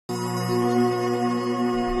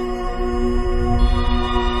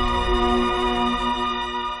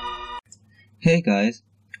Hey guys,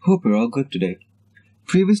 hope you're all good today.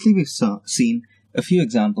 Previously we've seen a few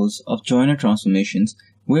examples of joiner transformations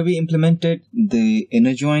where we implemented the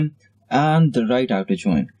inner join and the right outer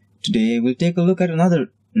join. Today we'll take a look at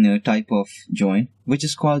another type of join, which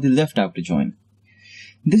is called the left outer join.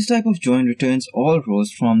 This type of join returns all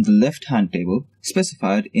rows from the left-hand table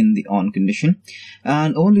specified in the on condition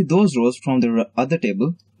and only those rows from the other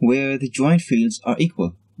table where the join fields are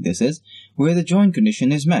equal. This is where the join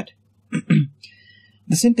condition is met.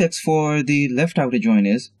 The syntax for the left outer join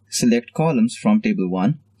is select columns from table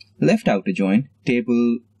 1, left outer join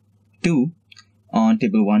table 2 on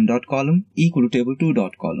table 1 dot column equal to table 2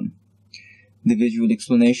 dot column. The visual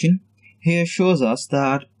explanation here shows us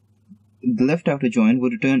that the left outer join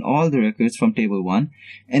would return all the records from table 1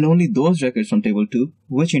 and only those records from table 2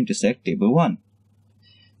 which intersect table 1.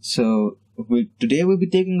 So today we'll be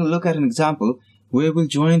taking a look at an example where we'll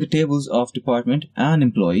join the tables of department and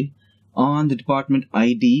employee on the department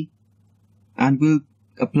ID and we'll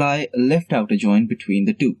apply a left outer join between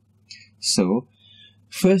the two. So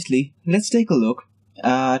firstly, let's take a look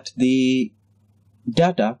at the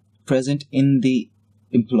data present in the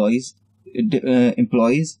employees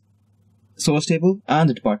source table and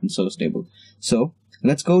the department source table. So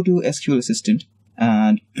let's go to SQL Assistant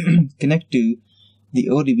and connect to the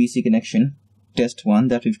ODBC connection test 1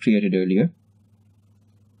 that we've created earlier.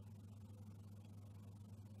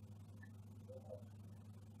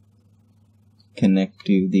 Connect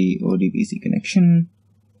to the ODBC connection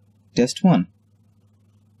test 1.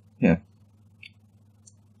 Here.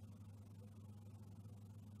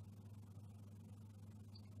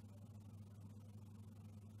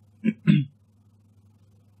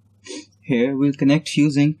 Here we'll connect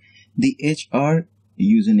using the HR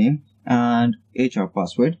username and HR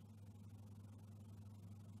password.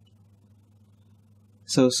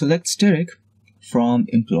 So select steric from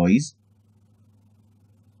employees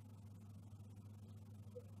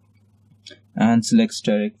and select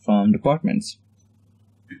steric from departments.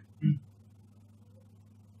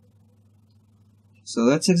 So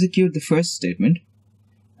let's execute the first statement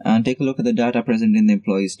and take a look at the data present in the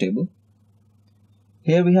employees table.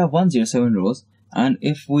 Here we have 107 rows, and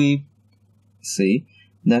if we see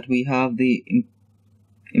that we have the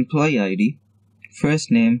employee ID,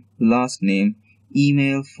 first name, last name,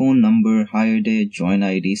 email, phone number, hire date, join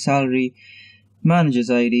ID, salary,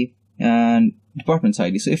 manager's ID, and department's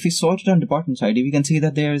ID. So if we sort it on department's ID, we can see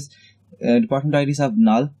that there's department IDs have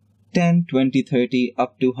null, 10, 20, 30,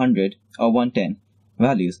 up to 100 or 110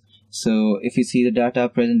 values. So if you see the data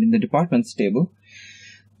present in the departments table,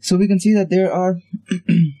 so we can see that there are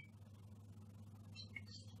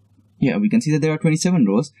we can see that there are 27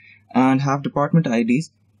 rows and have department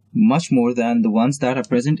IDs much more than the ones that are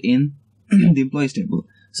present in the employees table,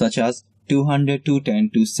 such as 200,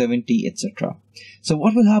 210, 270, etc. So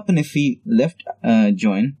what will happen if we left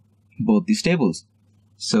join both these tables?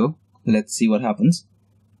 So let's see what happens.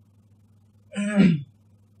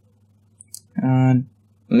 And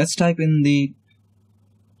let's type in the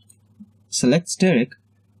select steric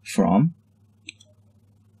from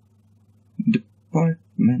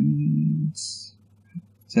departments,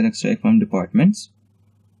 select steric from departments,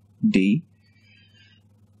 D,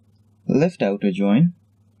 left outer join,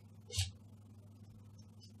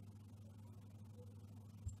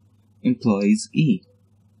 employees E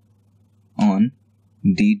on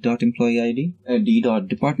D.employee ID,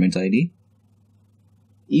 D.department's ID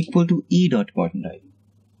equal to E.department ID.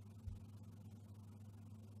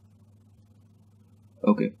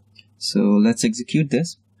 Okay, so let's execute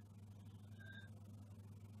this.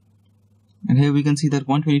 And here we can see that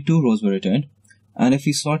 122 rows were returned. And if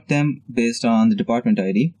we sort them based on the department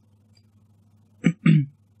ID,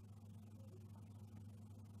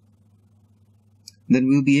 then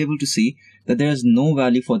we'll be able to see that there is no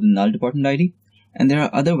value for the null department ID, and there are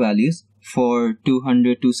other values for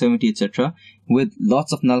 200, 270, etc. with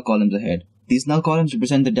lots of null columns ahead. These null columns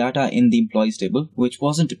represent the data in the employees table, which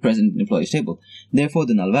wasn't present in the employees table, therefore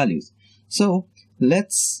the null values. So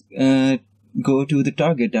let's go to the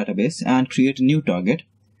target database and create a new target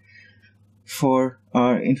for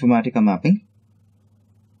our Informatica mapping,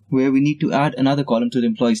 where we need to add another column to the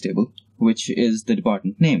employees table, which is the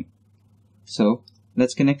department name. So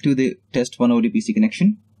let's connect to the test 1 ODBC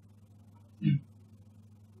connection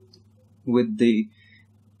with the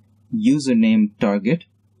username target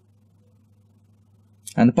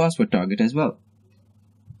and the password target as well.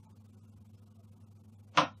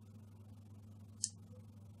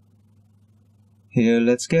 Here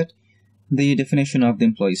let's get the definition of the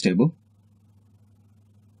employees table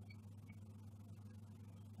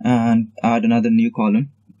and add another new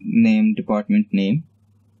column, name, department name,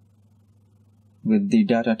 with the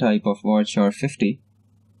data type of varchar 50.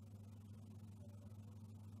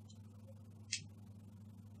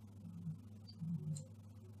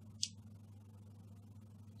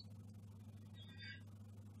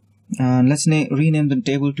 And let's rename the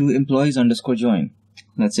table to employees_join.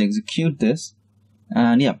 Let's execute this.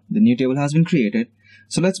 And yeah, the new table has been created.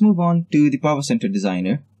 So let's move on to the Powercenter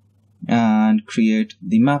designer and create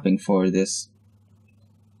the mapping for this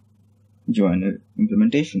joiner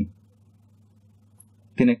implementation.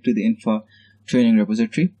 Connect to the info training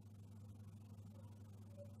repository.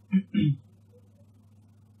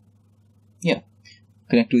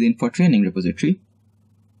 Connect to the info training repository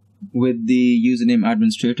with the username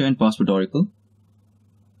administrator and password Oracle.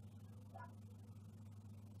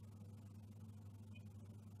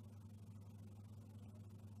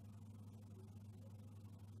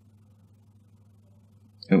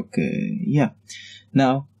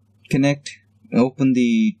 Now open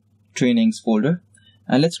the trainings folder,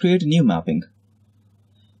 and let's create a new mapping.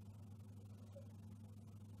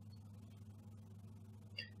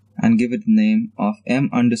 And give it the name of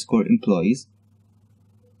m_employees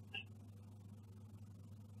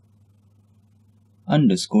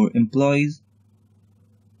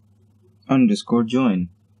 _employees_join.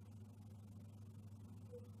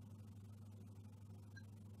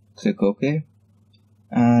 Click OK.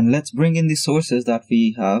 And let's bring in the sources that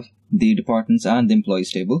we have, the departments and the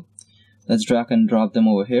employees table. Let's drag and drop them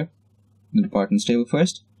over here. The departments table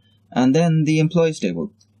first, and then the employees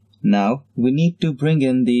table. Now we need to bring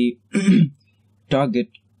in the target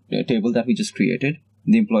table that we just created,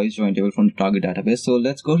 the employees join table from the target database. So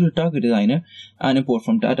let's go to the target designer and import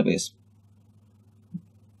from database.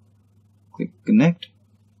 Click connect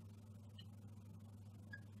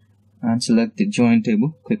and select the join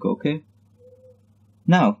table. Click OK.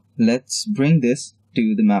 Now let's bring this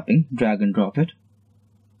to the mapping, drag and drop it.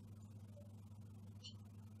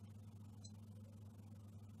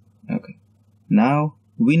 Okay. Now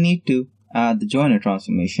we need to add the joiner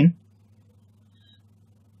transformation.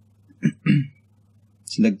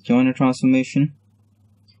 Select joiner transformation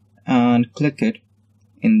and click it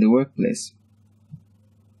in the workplace.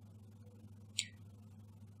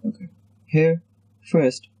 Okay. Here,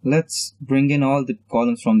 first, let's bring in all the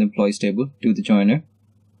columns from the employees table to the joiner,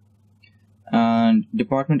 and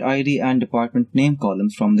department ID and department name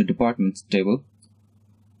columns from the departments table,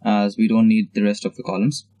 as we don't need the rest of the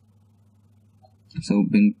columns. So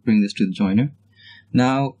bring this to the joiner.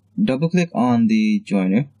 Now double click on the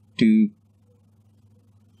joiner to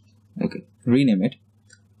rename it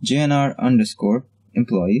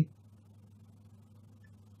JNR_employee.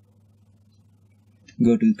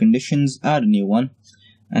 Go to the conditions, add a new one,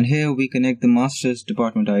 and here we connect the master's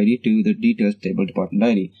department ID to the details table department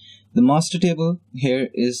ID. The master table here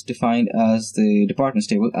is defined as the departments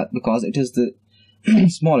table because it is the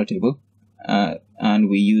smaller table, and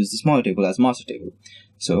we use the smaller table as master table.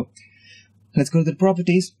 So let's go to the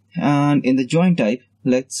properties, and in the join type,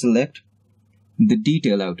 let's select the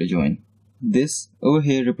detail outer join. This over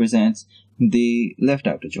here represents the left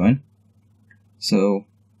outer join. So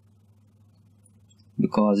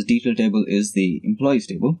because detail table is the employees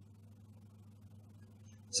table.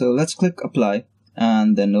 So let's click apply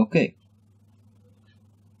and then OK.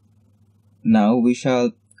 Now we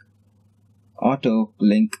shall auto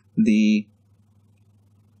link the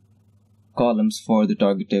columns for the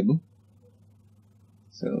target table.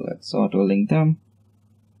 So let's auto link them,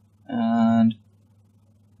 and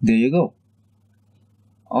there you go.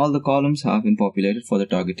 All the columns have been populated for the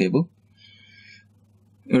target table.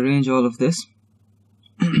 Arrange all of this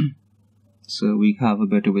so we have a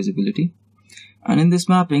better visibility. And in this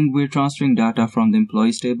mapping, we're transferring data from the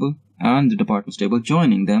employees table and the departments table,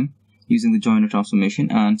 joining them using the joiner transformation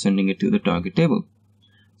and sending it to the target table.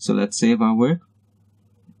 So let's save our work.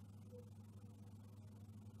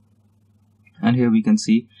 And here we can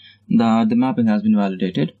see that the mapping has been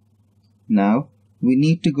validated. Now we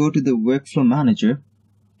need to go to the workflow manager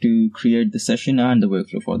to create the session and the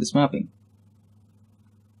workflow for this mapping.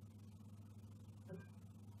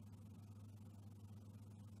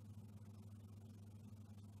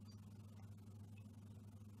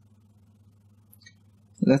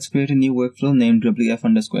 Let's create a new workflow named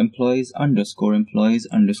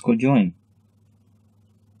wf_employees_employees_join.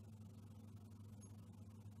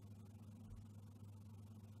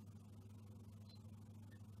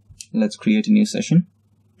 Let's create a new session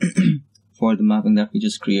for the mapping that we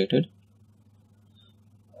just created.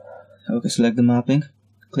 Okay, select the mapping,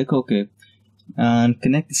 click OK, and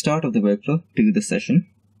connect the start of the workflow to the session.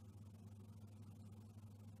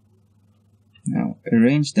 Now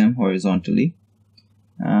arrange them horizontally,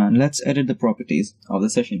 and let's edit the properties of the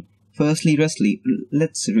session. Firstly,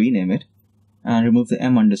 let's rename it and remove the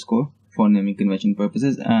M underscore for naming convention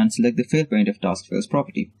purposes and select the fail parent if task fails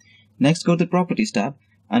property. Next, go to the Properties tab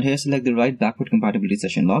and here select the write backward compatibility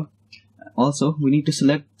session log. Also, we need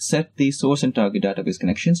to set the source and target database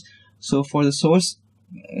connections. So for the source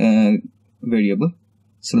variable,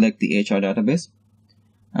 select the HR database,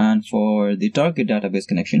 and for the target database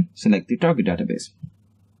connection, select the target database.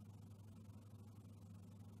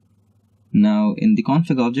 Now in the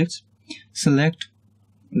config objects, set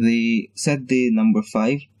the number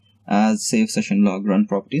 5 as save session log run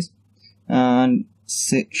properties and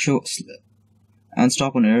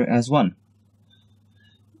stop on error as 1.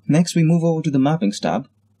 Next, we move over to the mappings tab,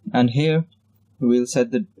 and here we'll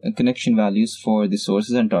set the connection values for the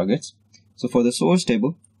sources and targets. So for the source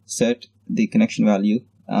table, set the connection value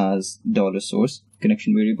as $source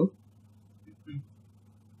connection variable.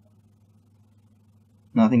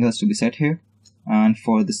 Nothing else to be set here. And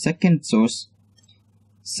for the second source,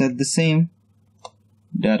 set the same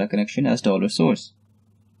data connection as $source.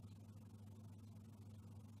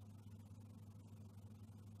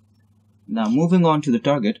 Now moving on to the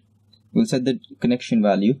target, we'll set the connection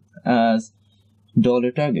value as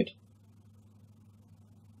 $target.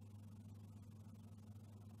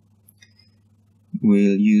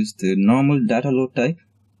 We'll use the normal data load type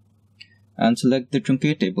and select the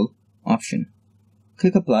truncate table option.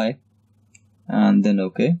 Click apply and then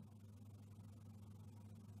OK.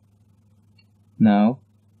 Now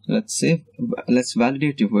let's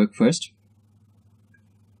validate your work first.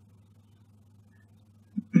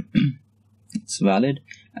 It's valid,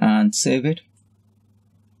 and save it.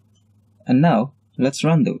 And now let's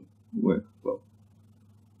run the workflow.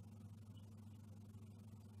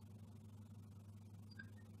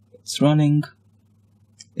 It's running.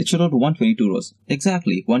 It should load 122 rows.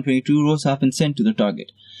 Exactly, 122 rows have been sent to the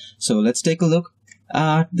target. So let's take a look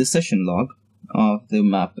at the session log of the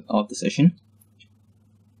map of the session.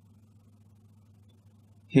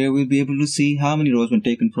 Here we'll be able to see how many rows were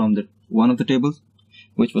taken from one of the tables,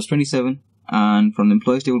 which was 27, and from the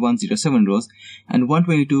employees table 107 rows, and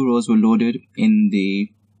 122 rows were loaded in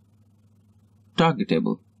the target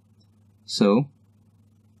table. So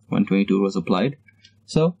 122 rows applied.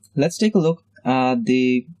 So let's take a look at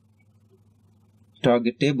the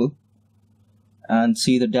target table and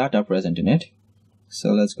see the data present in it. So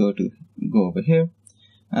let's go over here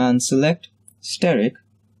and select steric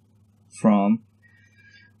from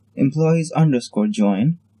employees underscore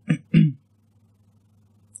join.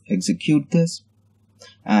 Execute this,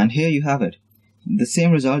 and here you have it, the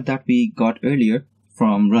same result that we got earlier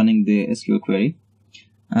from running the SQL query,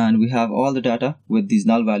 and we have all the data with these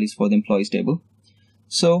null values for the employees table.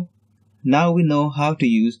 So now we know how to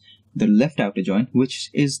use the left outer join, which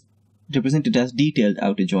is represented as detailed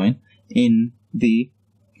outer join in the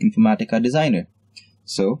Informatica designer.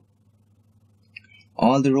 So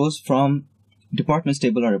all the rows from departments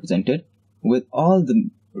table are represented with all the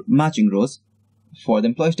matching rows for the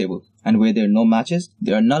employees table, and where there are no matches,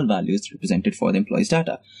 there are null values represented for the employees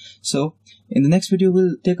data. So in the next video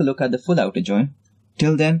we'll take a look at the full outer join.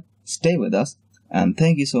 Till then, stay with us and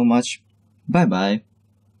thank you so much. Bye bye.